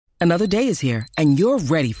Another day is here, and you're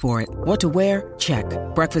ready for it. What to wear? Check.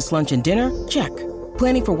 Breakfast, lunch, and dinner? Check.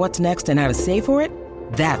 Planning for what's next and how to save for it?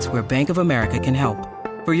 That's where Bank of America can help.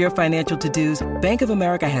 For your financial to-dos, Bank of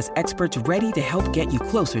America has experts ready to help get you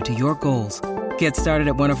closer to your goals. Get started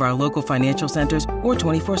at one of our local financial centers or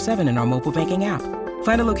 24/7 in our mobile banking app.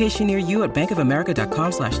 Find a location near you at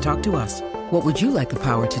bankofamerica.com/talktous. What would you like the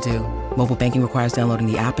power to do? Mobile banking requires downloading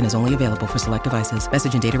the app and is only available for select devices.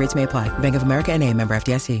 Message and data rates may apply. Bank of America N.A., member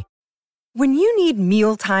FDIC. When you need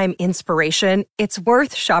mealtime inspiration, it's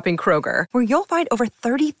worth shopping Kroger, where you'll find over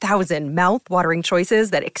 30,000 mouth-watering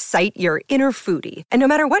choices that excite your inner foodie. And no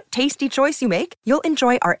matter what tasty choice you make, you'll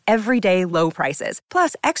enjoy our everyday low prices,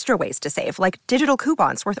 plus extra ways to save, like digital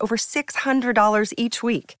coupons worth over $600 each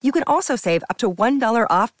week. You can also save up to $1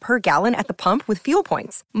 off per gallon at the pump with fuel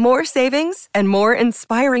points. More savings and more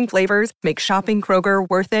inspiring flavors make shopping Kroger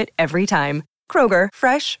worth it every time. Kroger,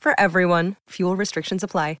 fresh for everyone. Fuel restrictions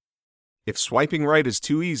apply. If swiping right is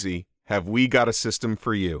too easy, have we got a system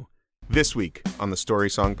for you? This week on the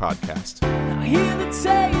Story Song Podcast. Now hear the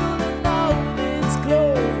tale of all its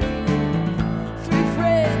glory. Three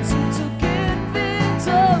friends who took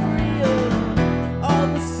inventory of all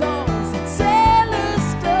the songs that tell a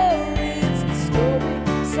story. It's the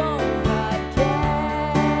Story Song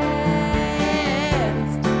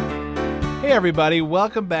Podcast. Hey everybody,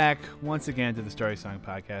 welcome back once again to the Story Song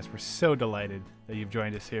Podcast. We're so delighted that you've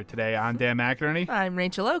joined us here today. I'm Dan McInerney. I'm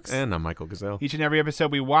Rachel Oakes. And I'm Michael Gazelle. Each and every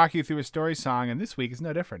episode we walk you through a story song, and this week is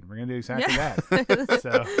no different. We're going to do exactly that.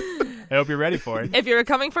 So I hope you're ready for it. If you're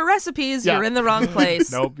coming for recipes, you're in the wrong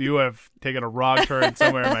place. Nope, you have taken a wrong turn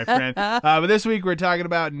somewhere, my friend. But this week we're talking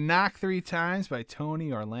about Knock 3 Times by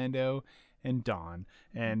Tony, Orlando, and Dawn.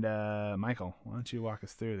 And Michael, why don't you walk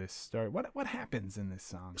us through this story? What happens in this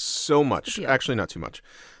song? So much. Actually, not too much.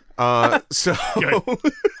 So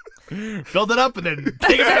build it up and then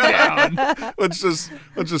take it back down. let's just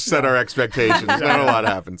set our expectations. Not a lot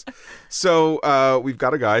happens. So we've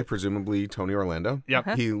got a guy, presumably Tony Orlando.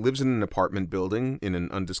 Yep. He lives in an apartment building in an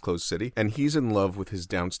undisclosed city, and he's in love with his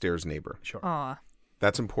downstairs neighbor. Sure. Aw.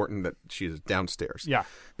 That's important that she is downstairs. Yeah.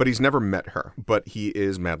 But he's never met her. But he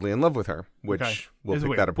is madly in love with her, which Okay. we'll It's pick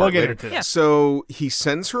weird. that apart We'll get later. into that. Yeah. So he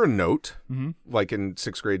sends her a note, Mhm. like in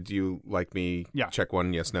 6th grade, do you like me? Yeah. Check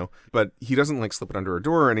 1, yes, no. But he doesn't like slip it under a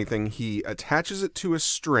door or anything. He attaches it to a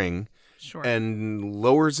string Sure. and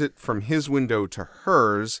lowers it from his window to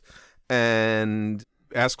hers and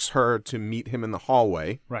asks her to meet him in the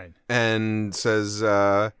hallway Right. and says,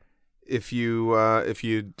 if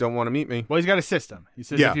you don't want to meet me, Well, he's got a system. He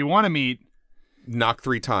says Yeah. if you want to meet, knock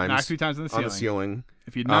 3 times. knock 3 times on the on the ceiling.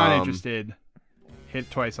 If you're not Um, interested,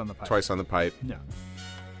 hit twice on the pipe. Twice on the pipe, Yeah.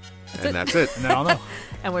 and that's it. And then I'll know.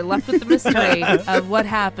 And we're left with the mystery of what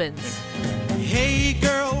happens. Hey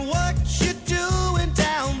girl, what you doing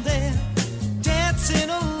down there? Dancing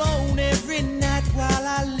alone every night while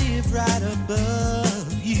I live right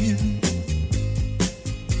above you.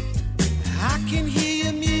 I can hear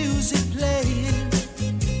your music playing.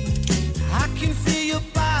 I can feel your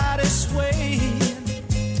body swaying.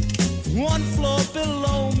 One floor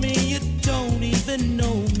below me, you don't even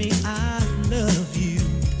know me. I love you.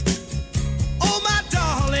 Oh my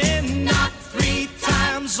darling, knock 3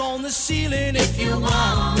 times on the ceiling if you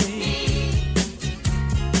want me.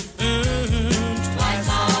 Twice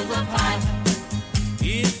on the pipe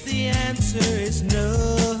if the answer is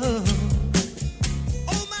no.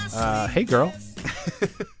 Oh my Hey, girl.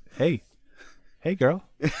 Hey. Hey, girl.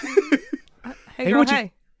 Hey, girl, what hey. you,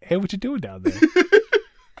 hey, what you doing down there?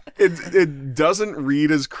 It doesn't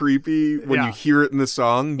read as creepy when Yeah. you hear it in the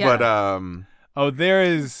song, Yeah. but Oh,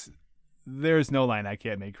 there's no line I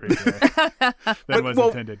can't make creepier than was well,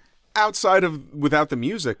 intended. outside of without the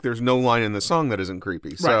music, there's no line in the song that isn't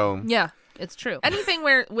creepy. So Yeah, it's true. Anything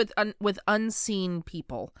where with unseen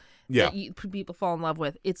people Yeah. that people fall in love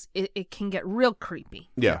with, it can get real creepy.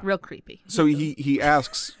 Yeah. Real creepy. so he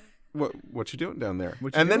asks, "What you doing down there?"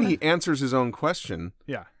 What you And then doing? he answers his own question,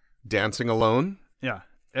 Yeah. dancing alone. Yeah.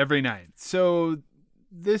 Every night. So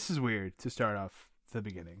this is weird to start off the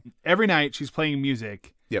beginning. Every night she's playing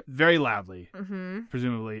music Yep. very loudly, Mm-hmm.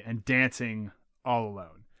 presumably, and dancing all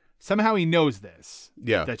alone. Somehow he knows this,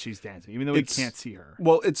 Yeah. that she's dancing, even though It's- he can't see her.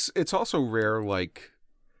 Well, it's also rare, like,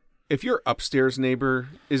 if your upstairs neighbor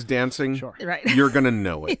is dancing, Sure. Right. you're going to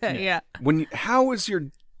know it. yeah.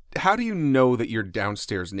 How do you know that your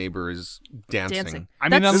downstairs neighbor is dancing? Dancing. I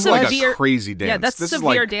mean, That's This is like severe- a crazy dance. Yeah, that's this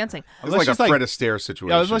severe is like, dancing. This is Unless like a she's like- Fred Astaire situation.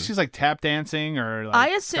 Yeah, unless she's like tap dancing or like I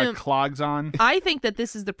got assume- clogs on. I think that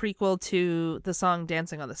this is the prequel to the song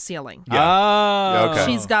 "Dancing on the Ceiling." Yeah. Oh. Yeah, okay.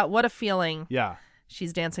 She's got what a feeling. Yeah.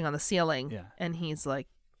 She's dancing on the ceiling, Yeah. and he's like,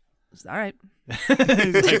 All right.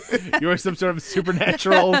 He's like, you're some sort of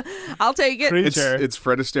supernatural I'll take it. creature. It's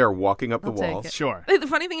Fred Astaire walking up the I'll take wall. it. Sure. The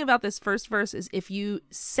funny thing about this first verse is if you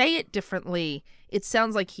say it differently, it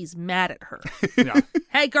sounds like he's mad at her. Yeah.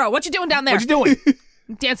 Hey, girl, what you doing down there? What you doing?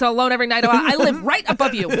 Dancing alone every night. I live right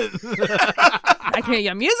above you. I can hear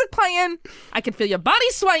your music playing. I can feel your body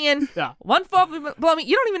swaying. Yeah. One fall below me.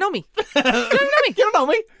 You don't even know me. You don't even know me. You don't know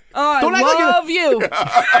me. Oh, Don't I act like you- love you.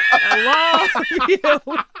 I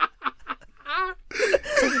love you.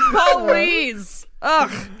 Please.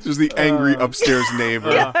 Ugh. Just the angry upstairs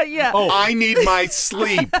neighbor. Yeah. Oh. I need my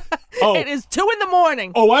sleep. Oh. It is 2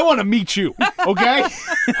 a.m. Oh, I want to meet you. Okay.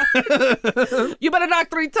 You better knock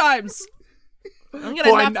 3 times. I'm gonna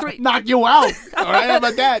Before I knock 3. knock you out. All right, how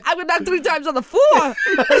about that? I'm gonna knock 3 times on the floor.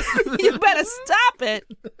 You better stop it.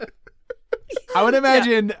 I would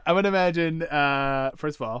imagine.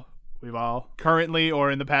 First of all, we've all currently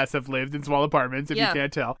or in the past have lived in small apartments. If Yeah. you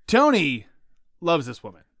can't tell, Tony loves this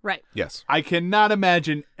woman. Right. Yes. I cannot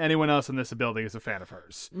imagine anyone else in this building is a fan of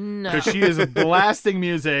hers. No. Because she is blasting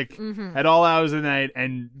music at all hours of the night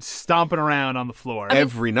and stomping around on the floor.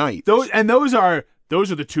 Every night. Those are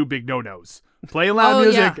the 2 big no-nos. Playing loud Oh,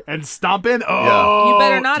 music yeah. and stomping. Oh, You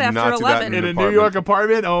better not do after not do that 11. in a an New York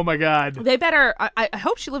apartment. Oh my God. They better. I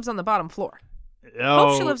hope she lives on the bottom floor. Oh,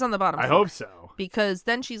 Hope she lives on the bottom I floor. hope so. Because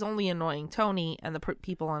then she's only annoying Tony and the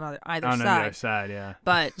people on either On the side. other side, yeah.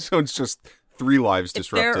 But So it's just 3 lives if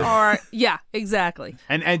disrupted. there are, yeah, exactly.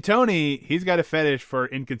 And Tony, he's got a fetish for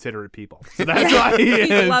inconsiderate people. So that's why he is.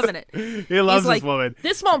 He's loving it. He loves He's like, this woman.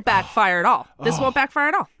 this won't backfire at all. This won't backfire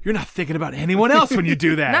at all. You're not thinking about anyone else when you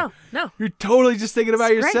do that. No. You're totally just thinking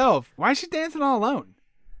about It's great. yourself. Why is she dancing all alone?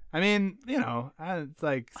 I mean, it's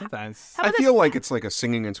like sometimes. How I about feel like it's like a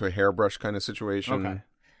singing into a hairbrush kind of situation. Okay.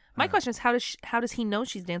 My question is, how does he know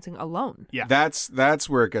she's dancing alone? Yeah. That's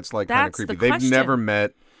where it gets like kind of That's the creepy. They've question. never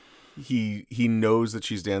met. He knows that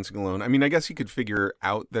she's dancing alone. I mean, I guess he could figure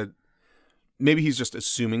out that maybe he's just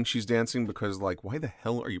assuming she's dancing because like, why the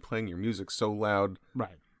hell are you playing your music so loud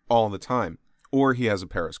Right. all the time? Or he has a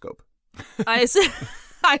Periscope.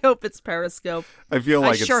 I hope it's Periscope. I feel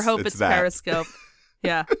like I sure hope it's that. Periscope.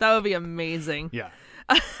 Yeah, that would be amazing. Yeah.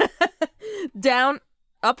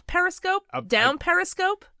 Up Periscope? Up- Down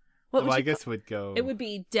Periscope? What Well, would I you guess it would go. It would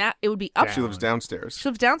be It would be up. Down. She lives downstairs. She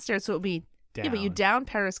lives downstairs, so it would be. down. Yeah, but you down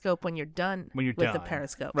Periscope when you're done. When you're with the done.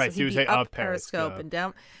 Periscope. Right, So so you he'd would be say up up Periscope. and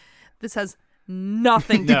down. This has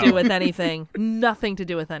nothing to No. do with anything. Nothing to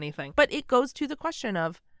do with anything. But it goes to the question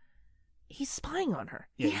of he's spying on her.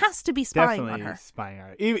 Yeah, he he's has to be spying Definitely on her. spying on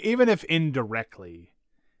her. Even if indirectly,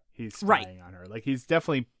 he's spying Right. on her. Like he's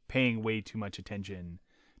definitely paying way too much attention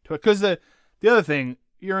to it. Because the other thing,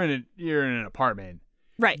 you're in an apartment.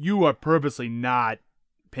 Right. You are purposely not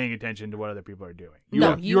paying attention to what other people are doing.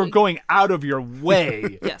 No, You're going out of your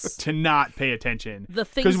way Yes. to not pay attention. The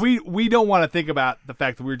things- Because we don't want to think about the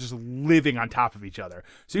fact that we're just living on top of each other.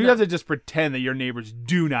 So you No. have to just pretend that your neighbors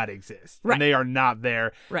do not exist. Right. And they are not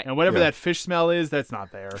there. Right. And whatever Yeah. that fish smell is, that's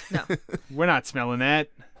not there. No. We're not smelling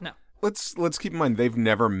that. No. Let's keep in mind they've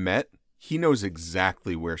never met. He knows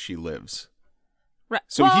exactly where she lives. Right.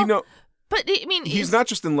 So well, he know But I mean, he's not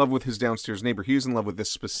just in love with his downstairs neighbor. He's in love with this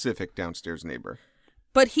specific downstairs neighbor.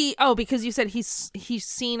 But because you said he's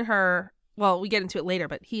seen her. Well, we get into it later,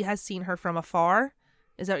 but he has seen her from afar.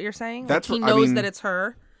 Is that what you're saying? That's like he what- I knows mean- that it's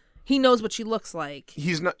her. He knows what she looks like.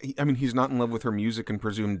 He's not. I mean, he's not in love with her music and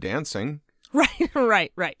presumed dancing.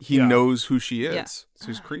 Right. He Yeah. knows who she is. Yeah. So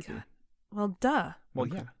he's creepy. God. Well, duh. Well,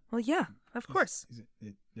 yeah. Well, yeah, of course.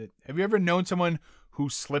 Have you ever known someone who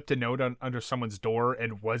slipped a note under someone's door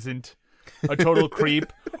and wasn't a total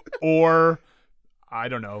creep, or I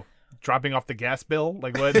don't know, dropping off the gas bill?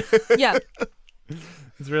 Like what? Yeah.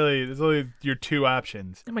 There's only your 2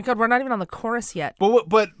 options. Oh my God, we're not even on the chorus yet.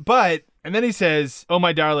 But, and then he says, "Oh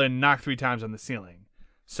my darling, knock 3 times on the ceiling."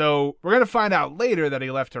 So we're gonna find out later that he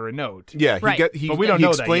left her a note. Yeah, Right. he But we don't he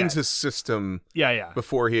know that explains yet. his system Yeah.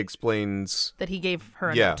 before he explains. That he gave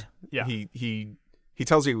her a Yeah, note. Yeah. He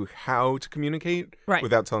tells you how to communicate Right.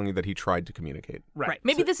 without telling you that he tried to communicate. Right.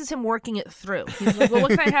 Maybe this is him working it through. He's like, well, what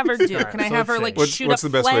can I have her do? All right, Can I so have her let's like see. shoot What's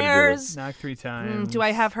up the best way to do flares? Knock 3 times. Do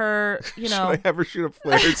I have her, you know, Should I have her shoot up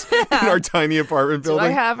flares in our tiny apartment do building? I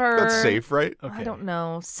have her? That's safe, right? Okay. I don't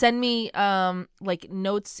know. Send me like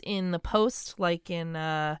notes in the post, like in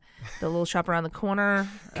the little shop around the corner.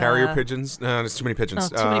 Carrier pigeons? No, there's too many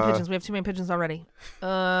pigeons. Oh, too many pigeons. We have too many pigeons already.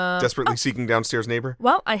 Desperately seeking downstairs neighbor.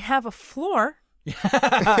 Well, I have a floor, and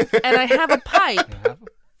I have a pipe.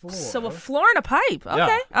 So a floor and a pipe. Okay,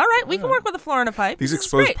 Yeah. all right. We can work with a floor and a pipe. These This is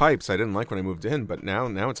exposed great. pipes I didn't like when I moved in, but now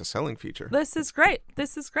it's a selling feature. This is great.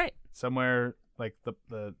 This is great. Somewhere Like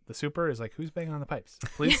the super is like, who's banging on the pipes?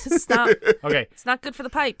 Please. Stop. Okay, It's not good for the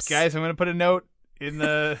pipes. guys, I'm gonna put a note in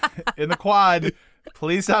the quad.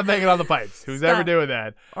 Please stop banging on the pipes. Who's ever Stop. doing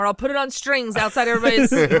that? Or I'll put it on strings outside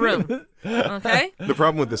everybody's room. Okay? The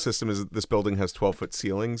problem with the system is that this building has 12-foot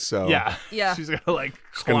ceilings, so Yeah. Yeah. She's gonna like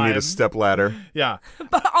she's gonna need climb. a step ladder. Yeah.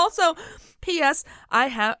 But also, P.S.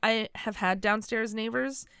 I have had downstairs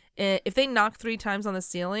neighbors. If they knock 3 times on the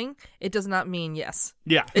ceiling, it does not mean yes.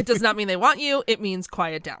 Yeah. It does not mean they want you. It means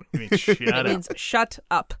quiet down. I mean, shut It up. means shut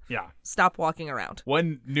up. Yeah. Stop walking around.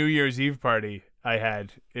 One New Year's Eve party I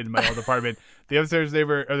had in my old apartment, the upstairs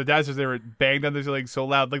neighbor or the downstairs neighbor banged on the ceiling so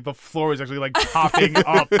loud, like the floor was actually like popping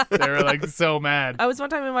up. They were like so mad. I was one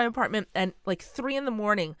time in my apartment and like 3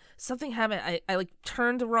 a.m, something happened. I like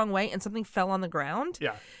turned the wrong way and something fell on the ground.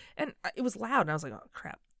 Yeah. And it was loud. And I was like, oh,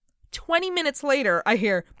 crap. 20 minutes later, I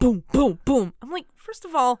hear boom, boom, boom. I'm like, first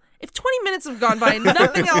of all, if 20 minutes have gone by and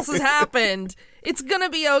nothing else has happened, it's going to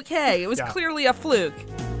be okay. It was clearly a fluke.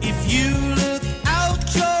 If you look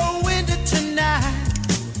out your window tonight,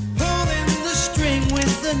 pulling the string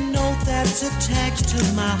with the note that's attached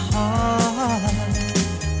to my heart.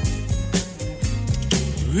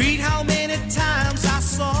 Read how many times I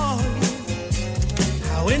saw you,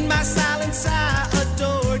 how in my silence I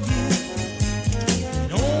adored you.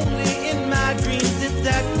 And only in my dreams did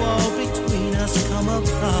that wall between us come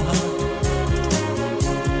apart.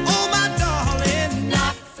 Oh, my darling,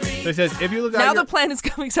 not free. So it says if you look Now out the plan is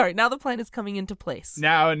coming. Sorry. Now the plan is coming into place.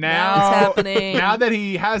 now it's happening. Now that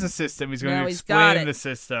he has a system, he's going Now to he's got explain it. the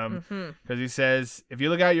system because he says if you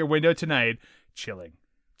look out your window tonight, chilling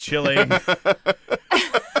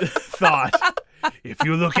thought. If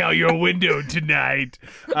you look out your window tonight,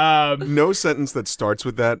 No sentence that starts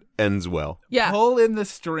with that ends well. Yeah. pull in the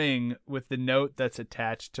string with the note that's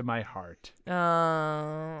attached to my heart.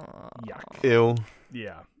 Yuck. Ew.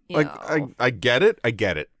 Yeah. Like Ew. I get it.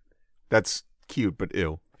 That's cute, but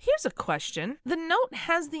ew. Here's a question. The note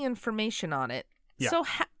has the information on it. Yeah. So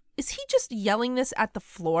is he just yelling this at the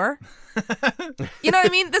floor? You know what I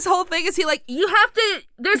mean? This whole thing, is he like, you have to,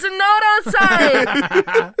 there's a note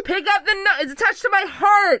outside. Pick up the note. It's attached to my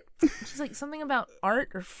heart. She's like, something about art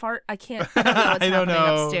or fart. I don't know what's I don't happening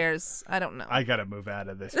know. upstairs. I don't know. I gotta move out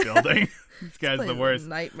of this building. This guy's the worst.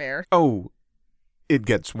 Nightmare. Oh, it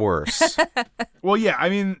gets worse. Well, yeah. I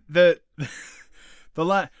mean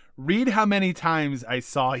read how many times I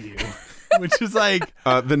saw you, which is like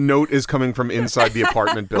The note is coming from inside the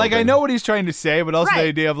apartment building. like I know what he's trying to say, but also the Right.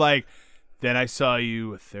 idea of like, then I saw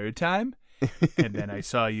you a 3rd time, and then I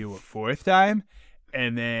saw you a 4th time,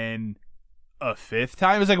 and then a 5th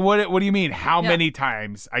time. It's like, what do you mean? How Yeah. many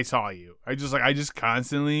times I saw you? I just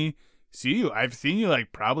constantly see you. I've seen you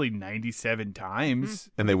like probably 97 times.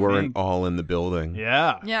 And they weren't all in the building.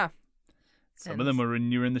 Yeah. Yeah. Some of them were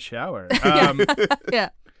when you were in the shower. Yeah.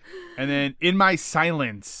 And then in my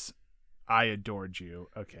silence, I adored you.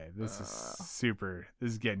 Okay, this is super.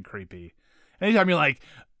 This is getting creepy. Anytime you're like,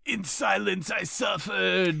 in silence, I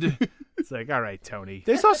suffered. It's like, all right, Tony.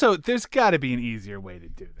 There's got to be an easier way to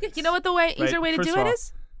do this. You know what the easier way to First do of it all-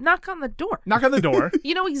 is? Knock on the door. Knock on the door.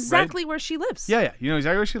 You know exactly where she lives. Yeah. You know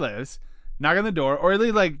exactly where she lives. Knock on the door, or at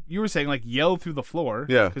least like you were saying, like yell through the floor.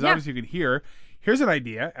 Yeah. Because Yeah. obviously you can hear. Here's an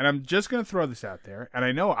idea, and I'm just gonna throw this out there. And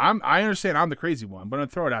I know I understand I'm the crazy one, but I'm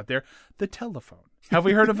gonna throw it out there. The telephone. Have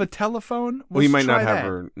we heard of a telephone? Well, you Let's might not try have that.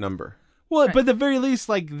 her number. Well, but at the very least,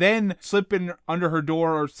 like then slip in under her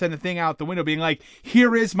door or send a thing out the window, being like,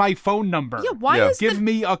 "Here is my phone number. Yeah, why Yeah. is Give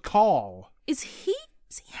me a call." Is he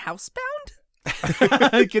housebound?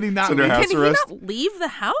 Can he not? under leave? house Can arrest? he not leave the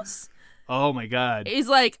house? Oh my god. He's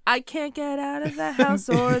like, I can't get out of the house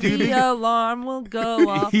or Do you the think- alarm will go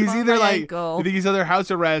off. He's on either my like, ankle. I think he's either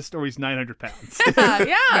house arrest or he's 900 pounds.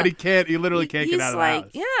 Yeah. And he literally can't He's get out of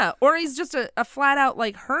like, the house. yeah, or he's just a flat out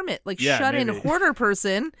like hermit, like Yeah, shut in maybe. hoarder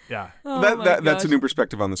person. Yeah. Oh my That's a gosh. new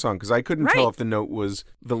perspective on the song because I couldn't Right. tell if the note was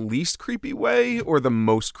the least creepy way or the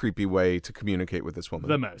most creepy way to communicate with this woman.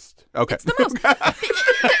 The most. Okay. It's the most.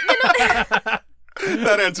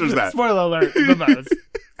 That answers that. Spoiler alert, the most.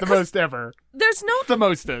 The most ever. There's no The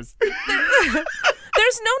mostest.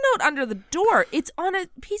 there's no note under the door. It's on a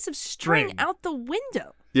piece of string String. out the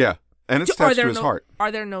window. Yeah. And it's attached to his heart.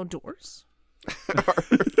 Are there no doors?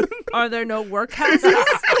 Are there no workhouses?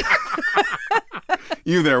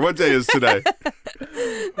 You there. What day is today?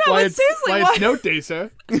 Why but it's, seriously, why why- it's note day,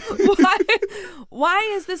 sir.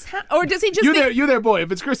 Why is this or does he just You think, there, boy.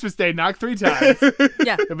 If it's Christmas Day, knock 3 times.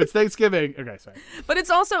 yeah. If it's Thanksgiving, okay, sorry. But it's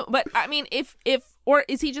also I mean if or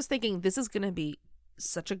is he just thinking this is going to be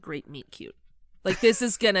such a great meet cute? Like, this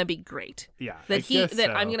is gonna be great. Yeah, That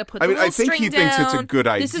I'm gonna put. I the mean, I little think string he thinks it's a down. good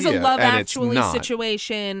This is a idea, Love and it's Actually not.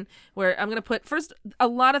 situation where I'm gonna put first. A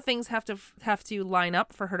lot of things have to line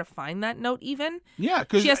up for her to find that note. Even Yeah,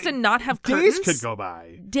 because she has to not have days curtains. could go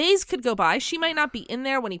by. Days could go by. She might not be in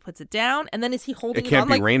there when he puts it down, and then is he holding It it can't on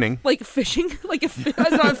be like raining. like fishing, like it's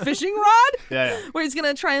on a fishing rod? Yeah. Where he's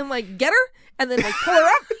gonna try and like get her and then like pull her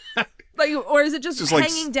up, like, or is it just Just, like,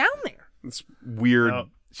 hanging down there? It's weird. Oh,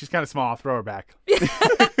 she's kind of small. I'll throw her back.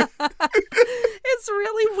 It's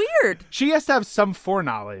really weird. She has to have some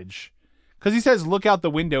foreknowledge. Because he says, look out the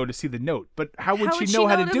window to see the note. But how would she know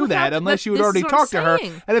how to do that unless you would this already is what I'm talk to her?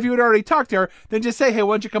 saying. And if you would already talk to her, then just say, hey,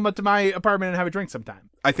 why don't you come up to my apartment and have a drink sometime?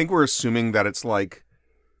 I think we're assuming that it's like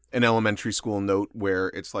an elementary school note where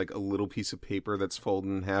it's like a little piece of paper that's folded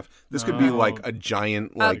in half. This could be like a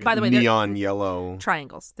giant, like by the way, they're- neon yellow,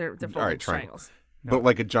 Triangles. They're All right, folded triangle. triangles. but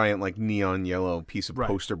like a giant, like neon yellow piece of Right.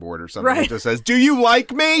 poster board or something Right. that just says, "Do you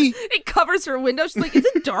like me?" It covers her window. She's like, "Is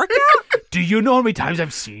it dark out?" Do you know how many times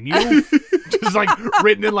I've seen you? Just like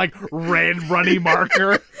written in like red runny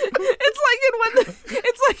marker.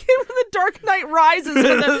 It's like in when the Dark Knight Rises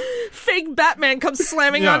when the fake Batman comes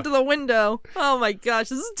slamming Yeah. onto the window. Oh my gosh,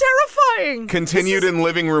 this is terrifying. Continued in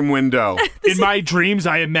living room window. In my dreams,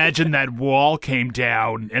 I imagined that wall came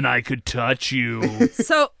down and I could touch you.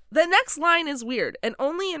 So the next line is weird, and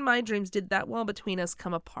only in my dreams did that wall between us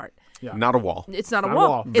come apart. Yeah. Not a wall. It's not a Not a wall.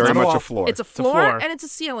 wall. It's Very a much wall. a floor. It's a floor, and it's a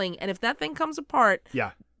ceiling. And if that thing comes apart,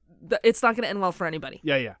 Yeah. it's not going to end well for anybody.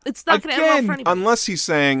 Yeah. It's not going to end well Again, for anybody Unless he's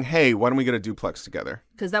saying, "Hey, why don't we get a duplex together?"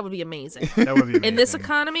 because that would be amazing. That would be In this amazing.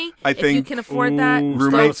 economy, I if you think- can afford that, Ooh, go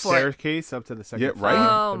roommates for it. staircase up to the second Yeah, floor. right? Oh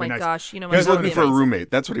That'd be my nice. gosh, you know what? He's that would looking be for a amazing.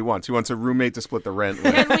 roommate. That's what he wants. He wants a roommate to split the rent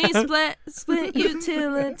with. Can we split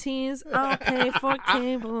utilities? I'll pay for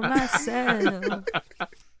cable myself.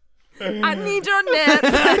 I need your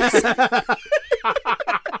Netflix.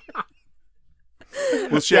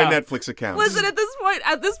 We'll share Yeah. Netflix accounts. Listen, at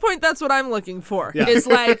this point, that's what I'm looking for. Yeah. It's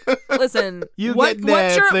like, listen, You what get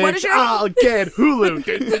what's your Netflix, what is your I'll get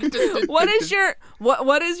Hulu. what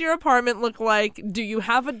is your apartment look like? Do you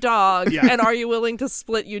have a dog? Yeah. And are you willing to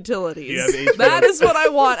split utilities? You have HBO. That is what I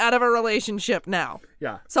want out of a relationship now.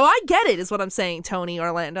 Yeah. So I get it, is what I'm saying, Tony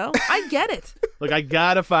Orlando. I get it. Look, I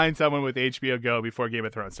gotta find someone with HBO Go before Game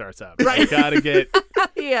of Thrones starts up. Right. I gotta get.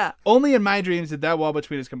 Yeah. Only in my dreams did that wall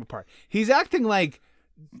between us come apart. He's acting like,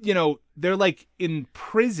 they're like in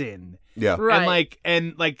prison. Yeah. Right.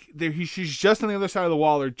 And she's just on the other side of the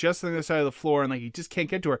wall or just on the other side of the floor, and like he just can't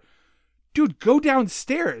get to her. Dude, go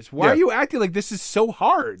downstairs. Why Yeah. are you acting like this is so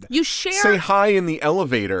hard? You share Say hi in the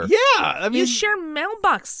elevator. Yeah, I mean, you share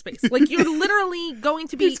mailbox space. Like you're literally going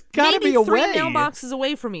to be There's gotta maybe be a 3 way. mailboxes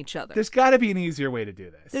away from each other. there's got to be an easier way to do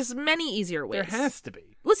this. There's many easier ways. There has to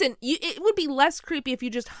be. Listen, it would be less creepy if you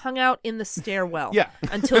just hung out in the stairwell Yeah.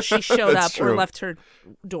 until she showed That's up or true. left her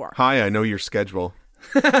door. Hi, I know your schedule.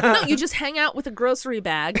 No, you just hang out with a grocery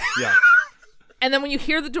bag, Yeah. and then when you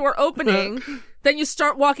hear the door opening, then you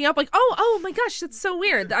start walking up like, oh my gosh, that's so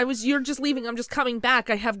weird. You're just leaving. I'm just coming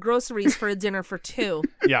back. I have groceries for a dinner for 2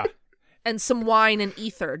 Yeah. and some wine and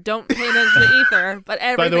ether. Don't pay attention to ether, but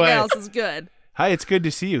everything way- else is good. Hi, it's good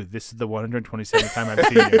to see you. This is the 127th time I've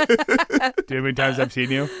seen you. Do you know how many times I've seen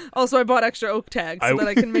you? Also, I bought extra oak tags so I- that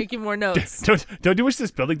I can make you more notes. Don't you wish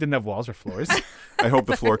this building didn't have walls or floors? I hope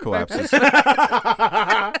the floor collapses.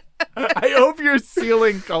 I hope your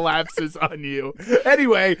ceiling collapses on you.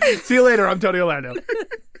 Anyway, see you later. I'm Tony Orlando.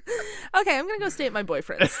 Okay, I'm gonna go stay at my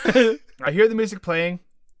boyfriend's. I hear the music playing.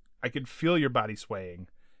 I can feel your body swaying.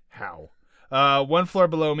 How? 1 floor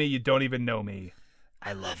below me, you don't even know me.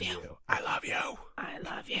 I love you. I love you. I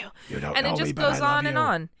love you. You don't And know it just me, but I goes love on and you.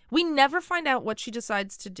 on. We never find out what she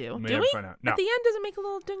decides to do. We Do never we? find out. No. At the end, does it make a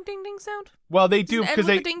little ding ding ding sound? Well, they do Does it end because with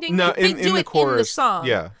they a ding ding? No, they in do the it chorus. in the song.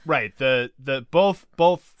 Yeah. right. The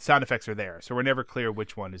both sound effects are there, so we're never clear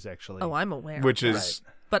which one is actually. Oh, I'm aware. Which is,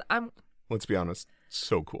 But I'm let's be honest,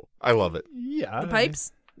 so cool. I love it. yeah. the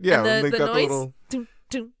pipes. Yeah, and they the got noise. the little. Dun,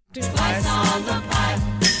 dun,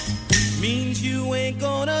 dun. Means you ain't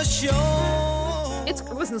gonna show.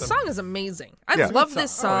 Listen, the song is amazing. I Yeah. love Good song.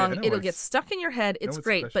 this Oh, yeah, song. no It'll one's- get stuck in your head. It's one's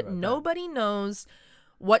great, special but about that. nobody knows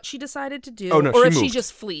what she decided to do, Oh, no, or she if she moved.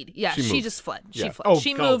 just fled. Yeah, She she moved. just fled. Yeah. She fled. Oh,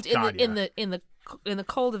 she God, moved God, in the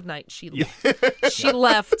cold of night. She left. She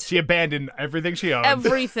left She abandoned everything she owned.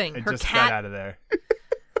 everything. And Her just got cat. out of there.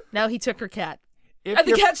 Now he took her cat. If And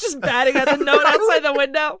the you're- cat's just batting at the note outside the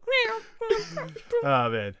window. Oh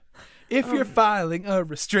man. If you're filing a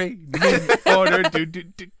restraining order, do.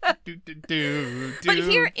 But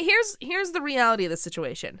here's the reality of the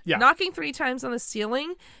situation. Yeah. Knocking 3 times on the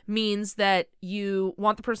ceiling means that you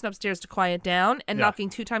want the person upstairs to quiet down, and Yeah. knocking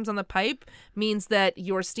 2 times on the pipe means that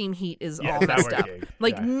your steam heat is Yeah, all that messed we're up. gay.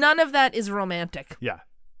 Like Yeah. none of that is romantic. Yeah.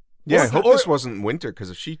 Yeah, I Or- hope or- this wasn't winter, because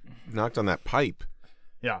if she knocked on that pipe,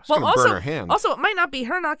 Yeah. it's gonna burn her hand. Also, it might not be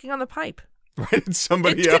her knocking on the pipe. Right? It's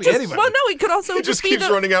somebody It else. could just, Anybody. well, no, it could also He just be keeps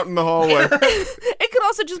the. running out in the hallway. It could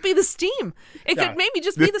also just be the steam. It Yeah. could maybe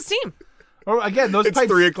just be the steam. Or again, those It's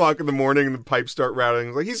pipes. 3:00 in the morning, and the pipes start rattling.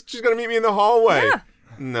 It's like she's gonna meet me in the hallway. Yeah.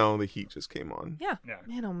 No, the heat just came on. Yeah. Yeah.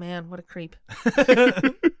 Man, oh man, what a creep.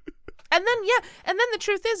 And then the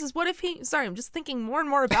truth is what if he? Sorry, I'm just thinking more and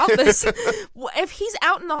more about this. If he's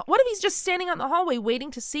out in the, what if he's just standing out in the hallway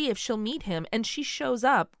waiting to see if she'll meet him, and she shows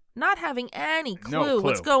up, not having any clue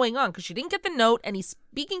what's going on because she didn't get the note, and he's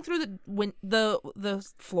speaking through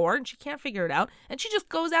the floor, and she can't figure it out, and she just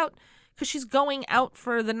goes out because she's going out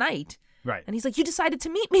for the night, Right. and he's like, "You decided to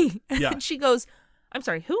meet me," Yeah. and she goes, "I'm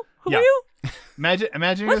sorry, who Yeah. are you?" Imagine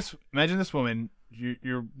this woman.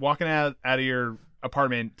 You're walking out of your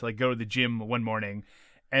apartment to like go to the gym one morning,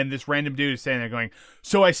 and this random dude is standing there going,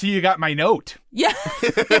 "So I see you got my note." Yeah.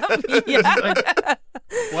 Yeah.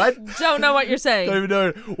 What? Don't know what you're saying. Don't even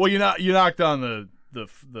know. Well, you knocked on the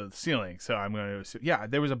ceiling, so I'm going to assume. Yeah,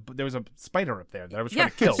 there was a spider up there that I was trying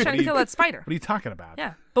to kill. Trying to kill that spider. What are you talking about?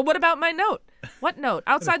 Yeah, but what about my note? What note?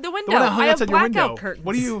 Outside the window. The one that hung I have outside your blackout window. curtains.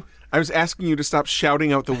 What are you? I was asking you to stop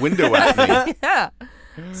shouting out the window at me. Yeah.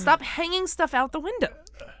 Stop hanging stuff out the window.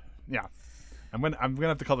 Yeah. I'm gonna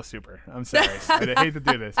have to call the super. I'm sorry. I hate to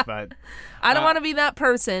do this, but I don't want to be that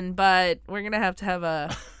person, but we're gonna have to have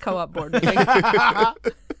a co-op board meeting. I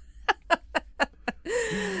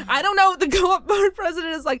don't know what the co-op board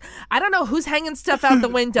president is like. I don't know who's hanging stuff out the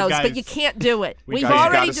windows, Guys, but you can't do it. We've guys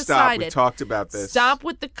already gotta stop. decided. We talked about this. Stop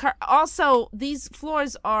with the car. Also, these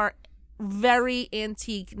floors are very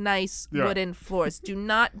antique, nice Yeah. wooden floors. Do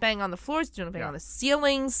not bang on the floors. Do not bang Yeah. on the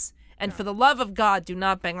ceilings. And for the love of God, do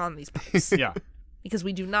not bang on these pipes. yeah. Because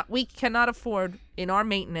we cannot afford in our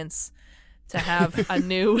maintenance to have a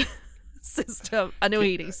new system, a new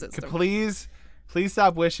heating system. Please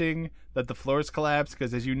stop wishing that the floors collapse,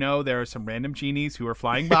 because as you know, there are some random genies who are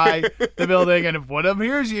flying by the building, and if one of them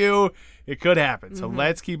hears you, it could happen. So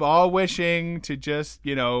let's keep all wishing to just,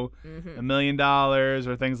 $1 million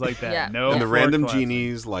or things like that. Yeah. No, And the floor random collapsing.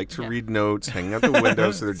 genies like to read notes, hanging out the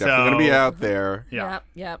window, so they're definitely going to be So- out there. Yeah.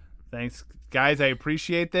 Yep. Thanks, guys. I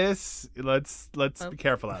appreciate this. Let's be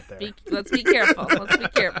careful out there. Let's be careful. Let's be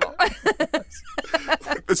careful.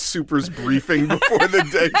 The super's briefing before the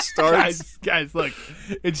day starts. Guys, look,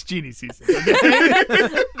 it's genie season.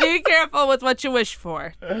 Okay? Be careful with what you wish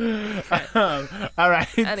for. All right.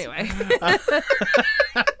 Anyway.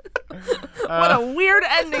 What a weird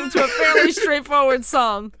ending to a fairly straightforward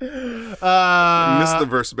song. Missed the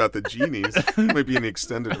verse about the genies. Might be in the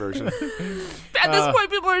extended version. At this point,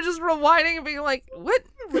 people are just rewinding and being like, "What?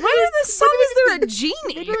 Why in this song is there a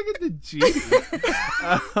genie?" Look at the genie.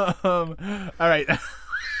 All right.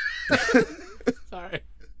 Sorry.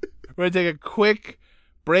 We're going to take a quick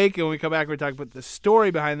break, and when we come back, we're talking about the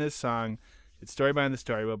story behind this song. It's Story Behind the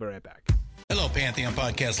Story. We'll be right back. Hello, Pantheon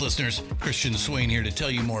Podcast listeners. Christian Swain here to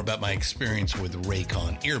tell you more about my experience with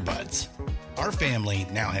Raycon earbuds. Our family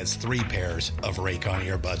now has 3 pairs of Raycon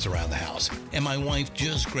earbuds around the house, and my wife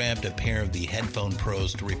just grabbed a pair of the Headphone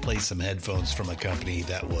Pros to replace some headphones from a company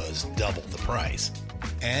that was double the price.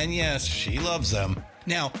 And yes, she loves them.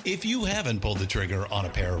 Now, if you haven't pulled the trigger on a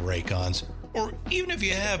pair of Raycons, or even if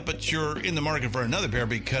you have, but you're in the market for another pair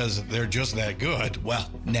because they're just that good,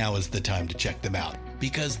 well, now is the time to check them out,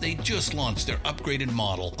 because they just launched their upgraded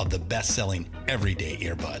model of the best-selling everyday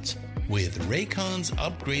earbuds. With Raycon's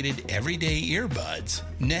upgraded everyday earbuds,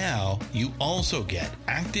 now you also get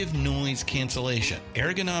active noise cancellation,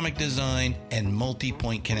 ergonomic design, and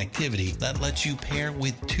multi-point connectivity that lets you pair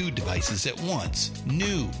with 2 devices at once.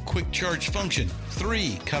 New quick charge function,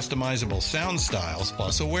 3 customizable sound styles,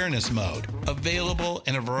 plus awareness mode. Available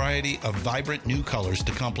in a variety of vibrant new colors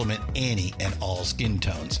to complement any and all skin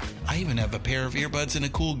tones. I even have a pair of earbuds in a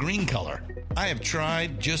cool green color. I have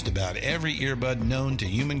tried just about every earbud known to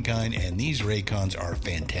humankind, and these Raycons are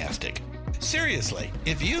fantastic. Seriously,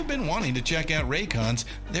 if you've been wanting to check out Raycons,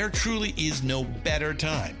 there truly is no better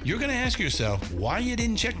time. You're going to ask yourself why you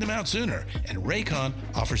didn't check them out sooner, and Raycon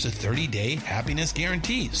offers a 30-day happiness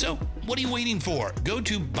guarantee. So what are you waiting for? Go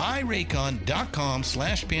to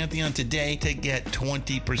buyraycon.com/Pantheon today to get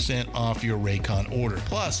 20% off your Raycon order,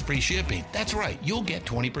 plus free shipping. That's right, you'll get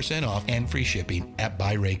 20% off and free shipping at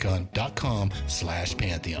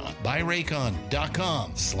buyraycon.com/Pantheon.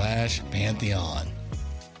 buyraycon.com/Pantheon.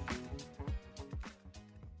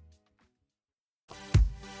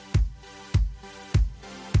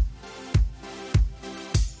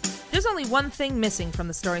 There's only one thing missing from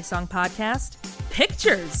the Story Song Podcast: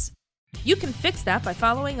 pictures. You can fix that by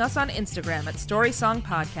following us on Instagram at Story Song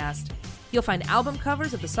Podcast. You'll find album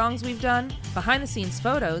covers of the songs we've done, behind-the-scenes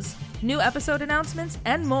photos, new episode announcements,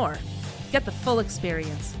 and more. Get the full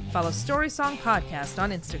experience. Follow Story Song Podcast on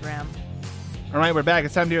Instagram. All right, we're back.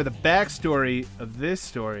 It's time to hear the backstory of this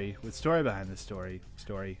story with story behind this story.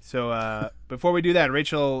 So before we do that,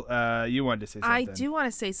 Rachel, you wanted to say something. I do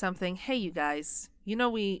want to say something. Hey, you guys. You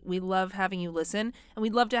know we love having you listen, and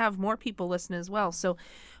we'd love to have more people listen as well. So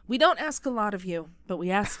we don't ask a lot of you, but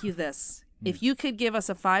we ask you this. If you could give us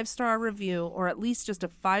a 5-star review or at least just a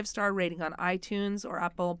 5-star rating on iTunes or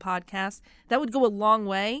Apple Podcasts, that would go a long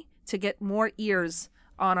way to get more ears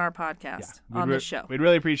on our podcast, on this show. We'd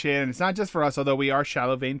really appreciate it. And it's not just for us, although we are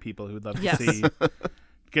shallow vein people who'd love to see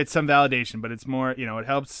get some validation, but it's more, it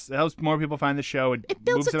helps more people find the show. It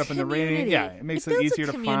builds moves it up in the rating. Yeah, it makes it easier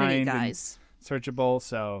to find. Guys. Searchable,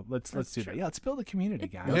 so let's do that. Yeah, let's build a community,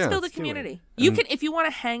 guys. Let's build a community. You can, if you want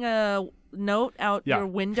to hang a note out your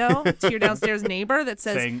window to your downstairs neighbor that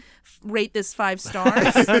says, "Rate this 5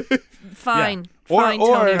 stars." Fine. Or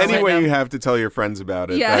Tony, anyway, you have to tell your friends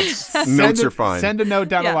about it. Yeah. Notes are fine. Send a note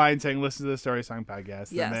down the line saying, "Listen to the Story Song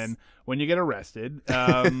Podcast," and then when you get arrested,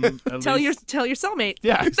 tell your cellmate.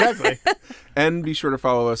 Yeah, exactly. And be sure to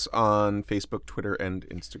follow us on Facebook, Twitter, and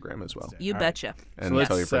Instagram as well. You betcha. And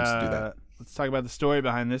tell your friends to do that. Let's talk about the story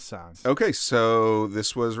behind this song. Okay, so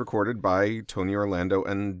this was recorded by Tony Orlando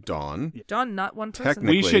and Dawn. Dawn, not one person.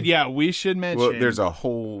 Technically, we should mention. Well, there's a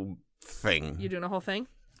whole thing. You're doing a whole thing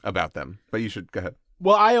about them, but you should go ahead.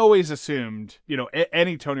 Well, I always assumed,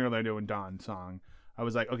 any Tony Orlando and Dawn song, I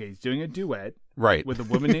was like, okay, he's doing a duet, with a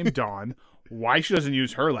woman named Dawn. Why she doesn't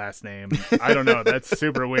use her last name, I don't know. That's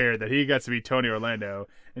super weird that he gets to be Tony Orlando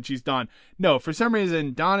and she's Dawn. No, for some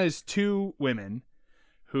reason, Dawn is 2 women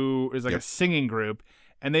who is like a singing group,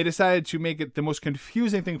 and they decided to make it the most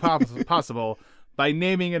confusing thing possible by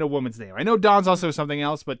naming it a woman's name. I know Dawn's also something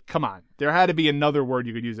else, but come on. There had to be another word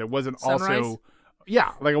you could use that wasn't Sunrise? Also...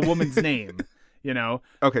 Yeah, like a woman's name,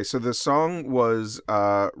 Okay, so the song was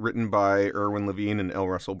written by Irwin Levine and L.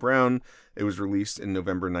 Russell Brown. It was released in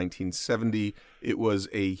November 1970. It was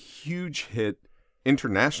a huge hit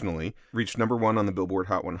internationally, reached number 1 on the Billboard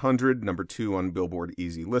Hot 100, number 2 on Billboard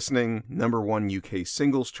Easy Listening, number 1 UK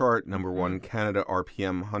singles chart, number 1 Canada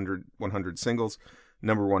RPM 100 singles,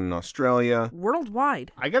 number 1 in Australia.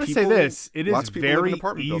 Worldwide. I gotta say this, it is lots of people live in very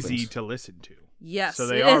apartment easy buildings. to listen to. Yes, so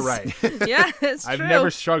they are right. Yeah, it's true. I've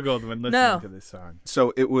never struggled when listening to this song.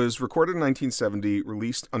 So it was recorded in 1970,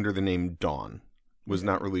 released under the name Dawn. Was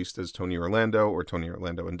not released as Tony Orlando or Tony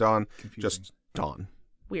Orlando and Dawn, just Dawn.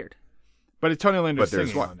 Weird. But it's Tony Orlando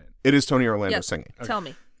singing on it. It is Tony Orlando singing. Okay. Tell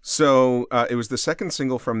me. So it was the second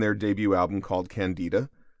single from their debut album called Candida,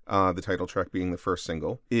 the title track being the first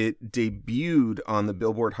single. It debuted on the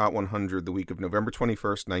Billboard Hot 100 the week of November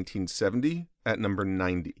 21st, 1970 at number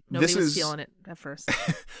 90. Nobody was feeling it at first.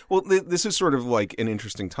 Well, this is sort of like an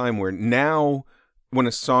interesting time where now when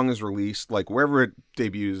a song is released, like wherever it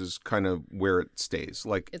debuts is kind of where it stays.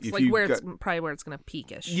 Like it's if like it's probably where it's going to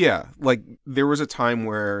peak-ish. Yeah, like there was a time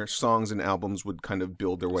where songs and albums would kind of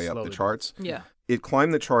build their way up the charts. Yeah. It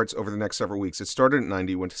climbed the charts over the next several weeks. It started at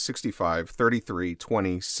 90, went to 65, 33,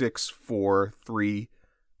 20, 6, 4, 3,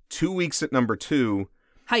 2 weeks at number 2.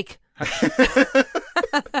 Hike. And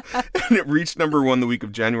it reached number 1 the week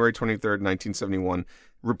of January 23rd, 1971,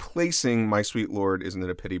 replacing My Sweet Lord, Isn't It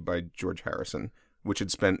a Pity by George Harrison, which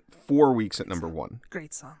had spent 4 weeks at number 1.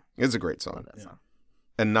 Great song. It's a great song. Love that song.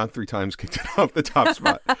 And Knock 3 Times kicked it off the top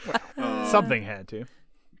spot. Something had to.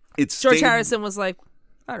 George Harrison was like,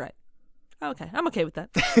 all right. Okay, I'm okay with that.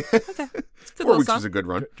 Okay. It's a good 4 weeks song. was a good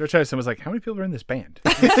run. George Harrison was like, how many people are in this band?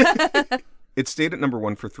 It stayed at number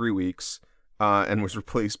 1 for 3 weeks and was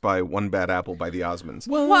replaced by One Bad Apple by the Osmonds.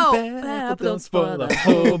 Whoa, bad apple don't spoil the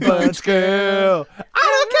whole bunch, girl. I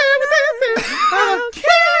don't care what they think. I don't care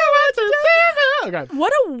what you think. Oh, God.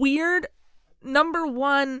 What a weird number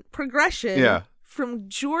 1 progression Yeah. from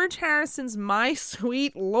George Harrison's My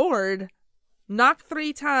Sweet Lord Knock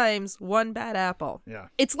 3 times, 1 bad apple. Yeah.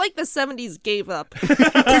 It's like the 70s gave up.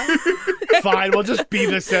 Fine, we'll just be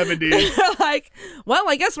the 70s. They're like, well,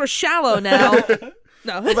 I guess we're shallow now.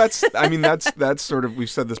 No. Well, that's sort of, we've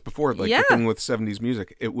said this before, like Yeah. the thing with 70s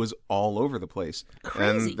music, it was all over the place.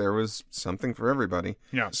 Crazy. And there was something for everybody.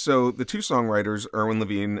 Yeah. So the two songwriters, Erwin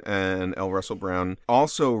Levine and L. Russell Brown,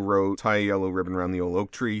 also wrote Tie a Yellow Ribbon Around the Old Oak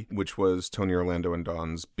Tree, which was Tony Orlando and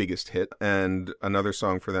Dawn's biggest hit. And another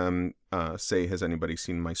song for them, Say, Has Anybody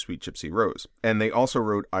Seen My Sweet Gypsy Rose? And they also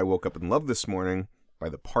wrote I Woke Up in Love This Morning by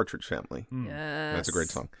the Partridge Family. Yes. That's a great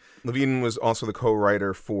song. Levine was also the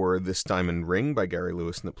co-writer for This Diamond Ring by Gary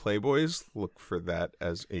Lewis and the Playboys. Look for that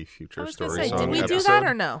as a future I was story going to say, song did we episode. do that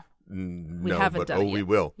or no? No, haven't but done it we yet.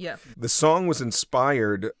 will. Yeah. The song was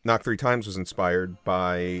inspired, Knock 3 Times was inspired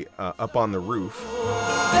by Up on the Roof.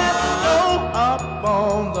 Up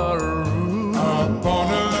on the roof. Up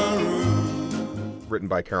on the roof. Written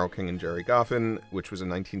by Carole King and Jerry Goffin, which was a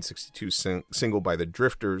 1962 single by the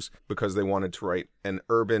Drifters because they wanted to write an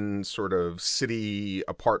urban sort of city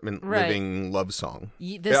apartment Right. living love song.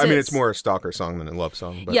 This I mean, is- it's more a stalker song than a love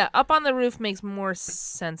song. But Yeah, Up on the Roof makes more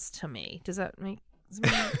sense to me. Does that make... you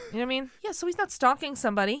know what I mean? Yeah, so he's not stalking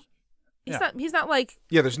somebody. He's not like...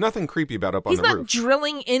 Yeah, there's nothing creepy about Up on He's the not Roof.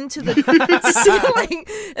 drilling into the ceiling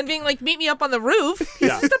and being like, meet me up on the roof. He's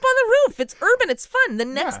Yeah. just up on the roof. It's urban. It's fun. The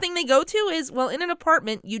next thing they go to is, well, in an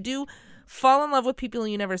apartment, you do fall in love with people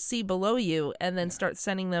you never see below you and then start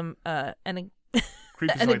sending them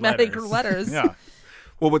Creepy enigmatic letters. Yeah.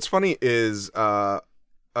 Well, what's funny is a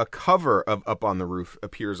cover of Up on the Roof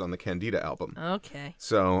appears on the Candida album. Okay.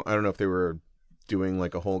 So I don't know if they were doing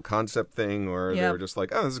like a whole concept thing or they Yep. were just like,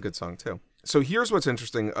 oh, this is a good song too. So here's what's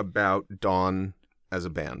interesting about Dawn as a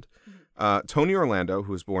band. Tony Orlando,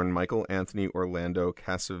 who was born Michael Anthony Orlando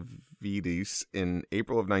Cassavetes in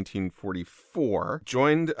April of 1944,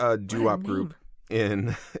 joined a doo-wop group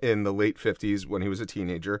in the late 50s when he was a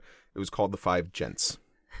teenager. It was called the Five Gents.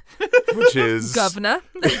 Which is Governor.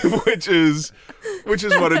 which is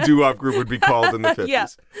what a doo-wop group would be called in the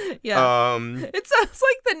 50s. Yeah. It sounds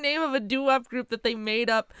like the name of a doo-wop group that they made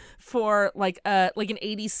up for like an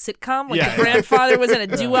 80s sitcom. Like Yeah. the grandfather was in a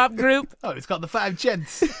doo-wop group. Oh, it's called the Five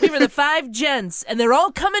Gents. We were the Five Gents, and they're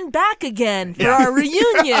all coming back again for our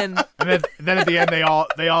reunion. And then at the end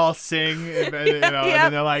they all sing, and then, and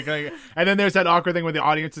then they're like, and then there's that awkward thing where the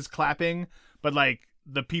audience is clapping, but like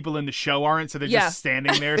the people in the show aren't, so they're just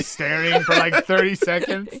standing there staring for like 30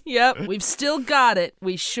 seconds. Yep, we've still got it.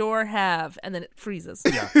 We sure have. And then it freezes.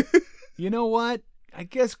 Yeah. You know what? I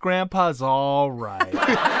guess Grandpa's all right.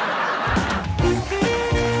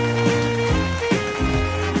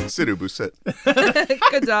 Sit, Ubu, sit.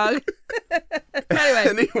 Good dog.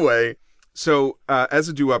 Anyway, so as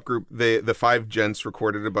a doo-wop group, the Five Gents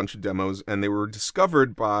recorded a bunch of demos, and they were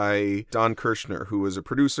discovered by Don Kirshner, who was a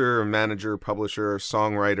producer, manager, publisher,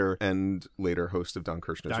 songwriter, and later host of Don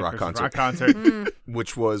Kirshner's Rock Concert,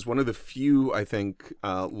 which was one of the few, I think,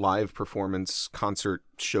 live performance concert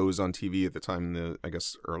shows on TV at the time in the, I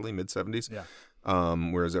guess, early, mid-70s. Yeah.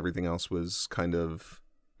 Whereas everything else was kind of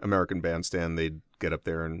American Bandstand. They'd get up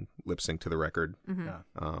there and lip sync to the record.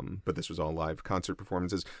 But this was all live concert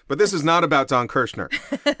performances. But this is not about Don Kirshner.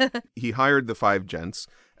 He hired the Five Gents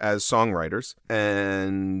as songwriters,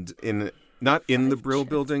 and not in the Brill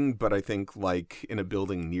Building, but I think like in a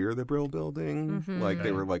building near the Brill Building. Like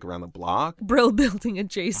they were like around the block. Brill Building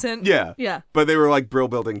adjacent. Yeah. Yeah. But they were like Brill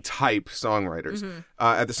Building type songwriters.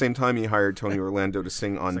 At the same time, he hired Tony Orlando to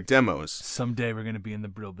sing on demos. Someday we're going to be in the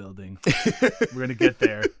Brill Building. We're going to get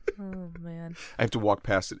there. Oh, man. I have to walk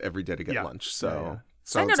past it every day to get Yeah. lunch. So, Yeah.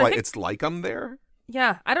 so I know, it's I like think- it's like I'm there.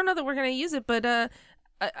 Yeah. I don't know that we're going to use it, but I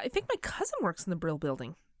think my cousin works in the Brill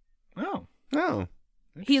Building. Oh. Oh,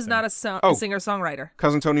 He's not a singer-songwriter.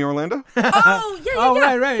 cousin Tony Orlando. Oh, yeah.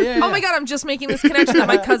 Oh, right. Yeah, Oh my God, I'm just making this connection that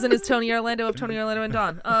my cousin is Tony Orlando of Tony Orlando and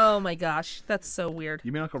Dawn. Oh my gosh, that's so weird.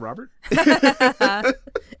 You mean Uncle Robert?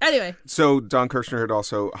 Anyway, So Don Kirshner had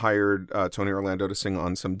also hired Tony Orlando to sing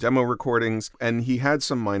on some demo recordings, and he had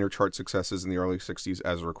some minor chart successes in the early 60s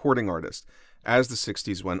as a recording artist. As the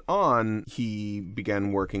 60s went on, he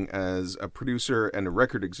began working as a producer and a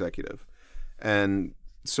record executive. And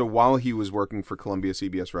so while he was working for Columbia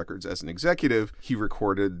CBS Records as an executive, he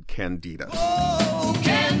recorded Candida.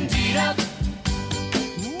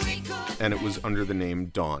 And it was under the name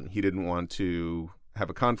Dawn. He didn't want to have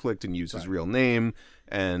a conflict and use his real name.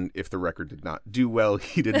 And if the record did not do well,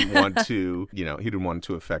 he didn't want to, he didn't want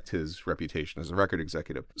to affect his reputation as a record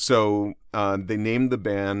executive. So they named the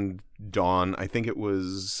band Dawn. I think it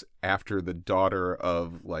was after the daughter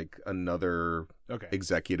of like another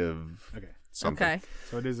executive something. Okay.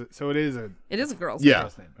 So it is a It is a girl's Yeah.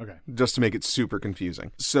 girl's name. Okay. Just to make it super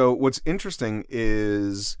confusing. So what's interesting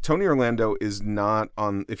is Tony Orlando is not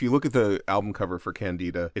on, if you look at the album cover for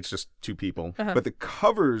Candida, it's just two people. But the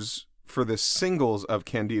covers for the singles of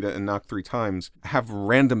Candida and Knock 3 Times have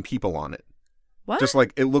random people on it. What? Just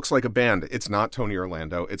like, it looks like a band. It's not Tony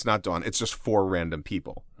Orlando. It's not Dawn. It's just 4 random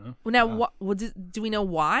people. Now, do we know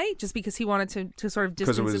why? Just because he wanted to sort of 'Cause it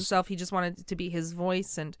distance was- himself, he just wanted it to be his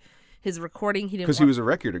voice and his recording. He didn't Because he was a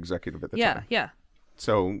record executive at the time. Yeah.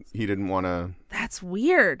 So he didn't want to, That's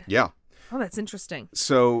weird. yeah. Oh, that's interesting.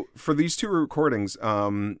 So for these 2 recordings,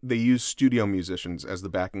 they used studio musicians as the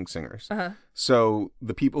backing singers. So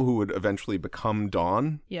the people who would eventually become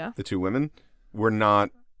Dawn, Yeah. the 2 women, were not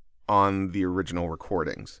on the original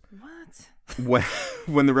recordings. What?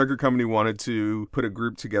 When the record company wanted to put a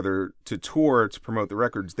group together to tour to promote the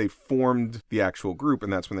records, they formed the actual group,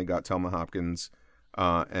 and that's when they got Thelma Hopkins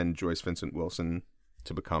and Joyce Vincent Wilson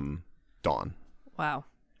to become Dawn. Wow.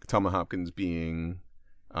 Thelma Hopkins being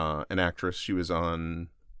an actress. She was on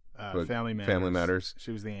Family Matters. Family Matters.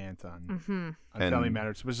 She was the aunt on, And- Family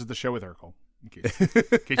Matters, which is the show with Urkel. In case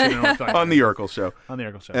you don't know what I'm talking on the about. Urkel show. On the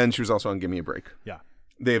Urkel show. And she was also on Gimme a Break. Yeah.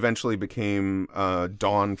 They eventually became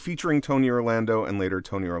Dawn featuring Tony Orlando, and later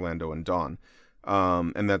Tony Orlando and Dawn.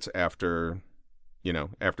 And that's after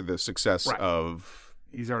the success Right. of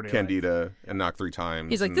He's already Candida and Knock 3 Times.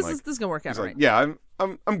 He's like, and, this is gonna work out He's all like, right. yeah,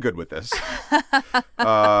 I'm good with this.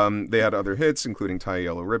 They had other hits, including Tie a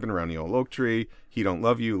Yellow Ribbon Around the Old Oak Tree, He Don't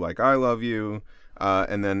Love You Like I Love You.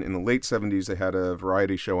 And then in the late 70s, they had a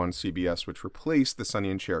variety show on CBS, which replaced the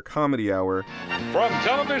Sonny and Cher Comedy Hour. From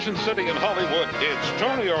Television City in Hollywood, it's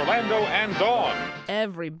Tony Orlando and Dawn.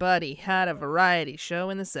 Everybody had a variety show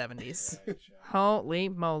in the 70s. Holy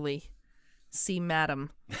moly. See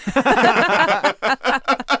Madam.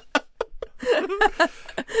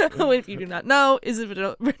 What if you do not know, is a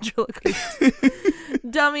ventriloquist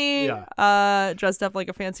dummy dressed up like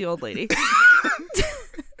a fancy old lady.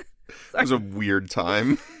 It was a weird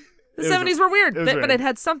time. The 70s were weird, was but weird. it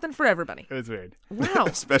had something for everybody. It was weird. Wow.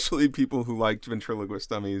 Especially people who liked ventriloquist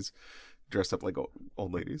dummies dressed up like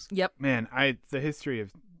old ladies. Yep. Man, the history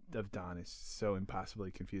of Dawn is so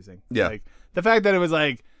impossibly confusing. Yeah. Like the fact that it was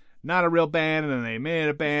like not a real band, and then they made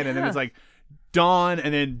a band, and then it's like Dawn,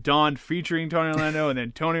 and then Dawn featuring Tony Orlando, and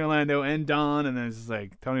then Tony Orlando and Dawn, and then it's just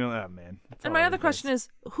like Tony Orlando. Oh, man. And my other question is,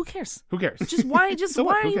 who cares? Who cares? Just why? Just So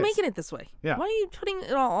what? why are Who you cares? making it this way? Yeah. Why are you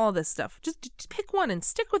putting all this stuff? Just pick one and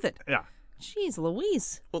stick with it. Yeah. Jeez,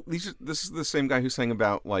 Louise. Well, this is the same guy who sang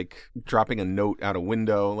about like dropping a note out a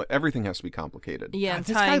window. Like, everything has to be complicated. Yeah, God, and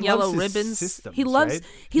this tying guy yellow loves his ribbons. systems, He loves right?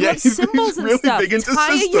 he Yeah, loves he's symbols and really stuff. big into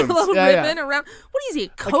Tie systems. a yellow Yeah, yeah. ribbon around. What is he? A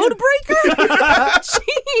code breaker?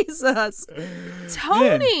 Jesus,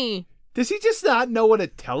 Tony. Does he just not know what a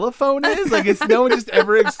telephone is? Like, it's no one just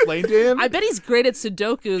ever explained to him? I bet he's great at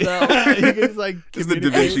Sudoku though. He can just, like, It's the Da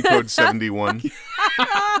Vinci Code 71.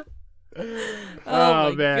 Oh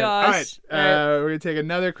my man. gosh. All right. All right. We're going to take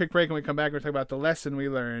another quick break. When we come back, we're going to talk about the lesson we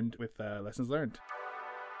learned with Lessons Learned.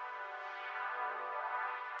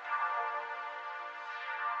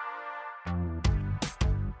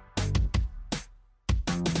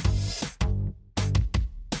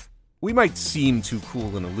 We might seem too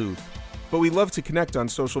cool and aloof, but we love to connect on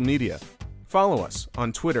social media. Follow us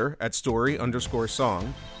on Twitter at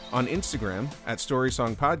 @story_song, on Instagram at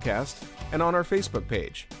 @storysongpodcast, and on our Facebook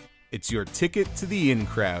page. It's your ticket to the in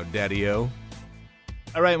crowd, Daddy-O.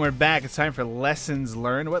 All right, and we're back. It's time for Lessons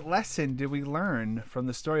Learned. What lesson did we learn from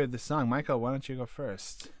the story of the song? Michael, why don't you go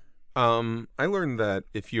first? I learned that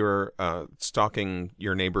if you're stalking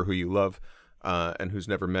your neighbor who you love and who's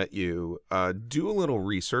never met you, do a little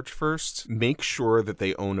research first. Make sure that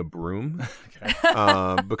they own a broom.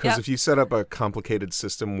 Because if you set up a complicated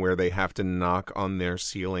system where they have to knock on their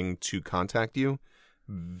ceiling to contact you,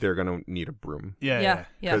 they're going to need a broom. Yeah.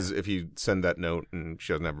 Because if you send that note and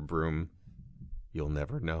she doesn't have a broom, you'll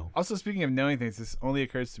never know. Also, speaking of knowing things, this only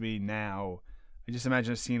occurs to me now. I just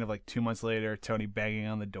imagine a scene of like 2 months later, Tony banging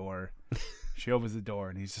on the door. She opens the door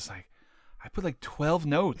and he's just like, I put like 12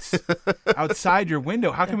 notes outside your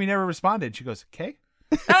window. How come we never responded? She goes, okay.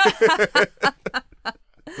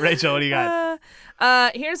 Rachel, what do you got?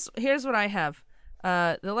 Here's what I have.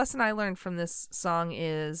 The lesson I learned from this song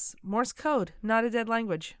is Morse code, not a dead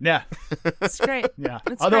language. Yeah. It's great. Yeah.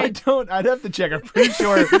 It's Although great. I'd have to check. I'm pretty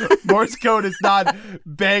sure Morse code is not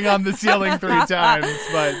bang on the ceiling 3 times,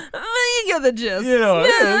 but You get the gist. You know,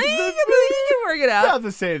 you can work it out. Not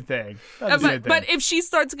the same thing. But if she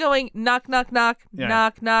starts going knock, knock, knock, Yeah.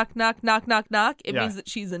 knock, knock, knock, knock, knock, knock, it Yeah. means that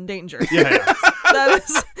she's in danger. Yeah.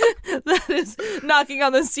 That is knocking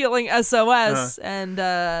on the ceiling SOS, and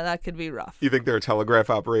that could be rough. You think there are telegraph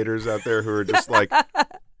operators out there who are just like,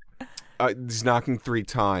 he's knocking 3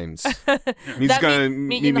 times. He's That going to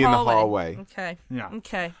meet meet you me in the hallway. Okay. Yeah.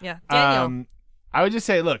 Okay. Yeah. Daniel. I would just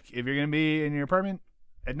say, look, if you're going to be in your apartment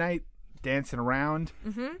at night dancing around,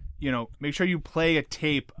 make sure you play a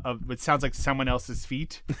tape of what sounds like someone else's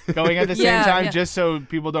feet going at the same time, just so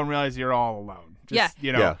people don't realize you're all alone. Just,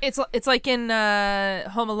 Yeah. It's like in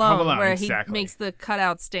Home Alone, where exactly. he makes the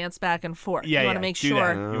cutouts dance back and forth. Yeah, you want to make do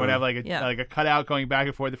sure. that. You want to have like a cutout going back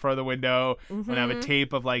and forth in front of the window. You want to have a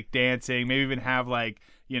tape of like dancing. Maybe even have like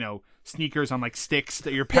sneakers on like sticks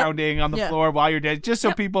that you're pounding on the floor while you're dancing, just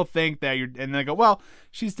so people think that you're. And they go, well,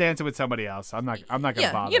 she's dancing with somebody else. I'm not gonna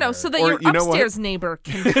bother. her. So that Or your you know upstairs neighbor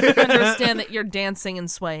can understand that you're dancing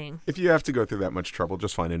and swaying. If you have to go through that much trouble,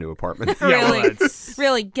 just find a new apartment.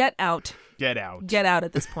 Really, get out. Get out. Get out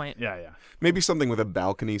at this point. Yeah. Maybe something with a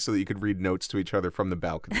balcony so that you could read notes to each other from the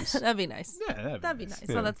balconies. That'd be nice. Yeah, that'd be nice.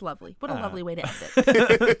 Yeah. Oh, that's lovely. What a lovely way to end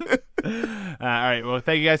it. All right. Well,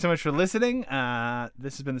 thank you guys so much for listening.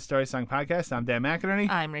 This has been the Story Song Podcast. I'm Dan McInerney.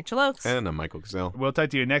 I'm Rachel Oakes. And I'm Michael Gazelle. We'll talk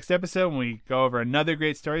to you next episode when we go over another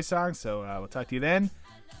great story song. So we'll talk to you then.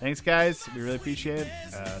 Thanks, guys. We really appreciate it.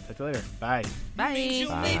 Talk to you later. Bye. Bye. Meet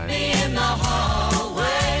me in the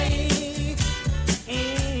hallway.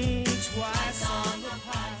 Twice on the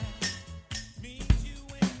pie. Meet you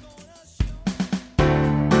ain't gonna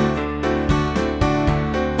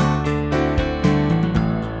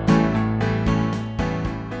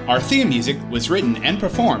show. Our theme music was written and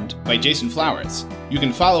performed by Jason Flowers. You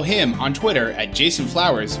can follow him on Twitter at Jason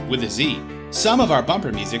Flowers with a Z. Some of our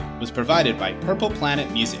bumper music was provided by Purple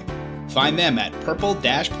Planet Music. Find them at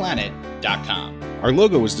purple-planet.com. Our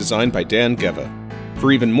logo was designed by Dan Geva.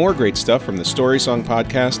 For even more great stuff from the Story Song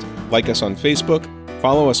Podcast, like us on Facebook,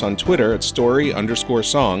 follow us on Twitter at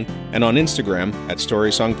story_song, and on Instagram at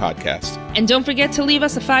Story Song Podcast. And don't forget to leave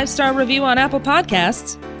us a 5-star review on Apple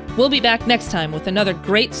Podcasts. We'll be back next time with another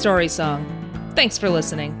great story song. Thanks for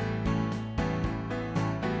listening.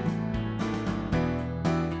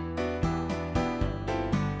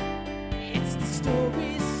 It's the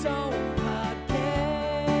Story Song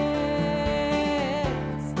Podcast.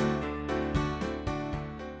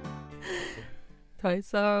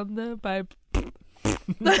 Twice on the pipe.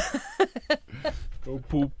 Go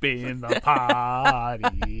poop in the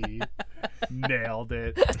potty. Nailed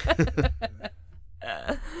it.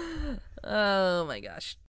 Oh my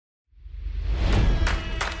gosh.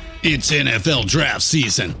 It's NFL draft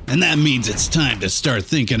season, and that means it's time to start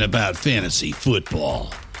thinking about fantasy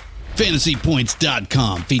football.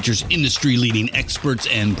 FantasyPoints.com features industry-leading experts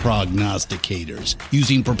and prognosticators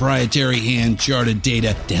using proprietary hand-charted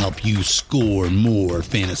data to help you score more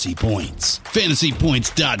fantasy points.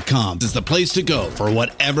 FantasyPoints.com is the place to go for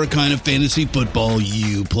whatever kind of fantasy football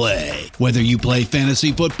you play. Whether you play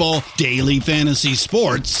fantasy football, daily fantasy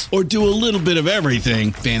sports, or do a little bit of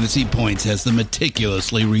everything, Fantasy Points has the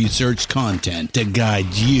meticulously researched content to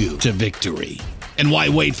guide you to victory. And why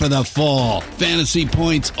wait for the fall? Fantasy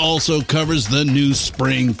Points also covers the new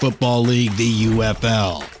spring football league, the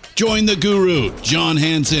UFL. Join the guru, John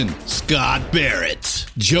Hansen, Scott Barrett,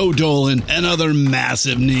 Joe Dolan, and other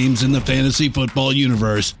massive names in the fantasy football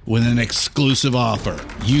universe with an exclusive offer.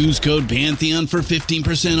 Use code Pantheon for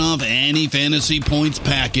 15% off any Fantasy Points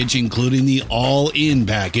package, including the all-in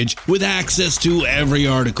package, with access to every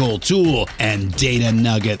article, tool, and data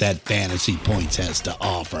nugget that Fantasy Points has to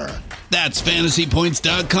offer. That's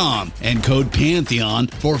FantasyPoints.com and code Pantheon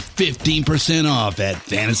for 15% off at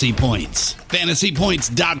Fantasy Points.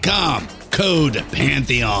 FantasyPoints.com, code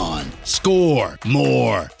Pantheon. Score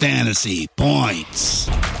more fantasy points.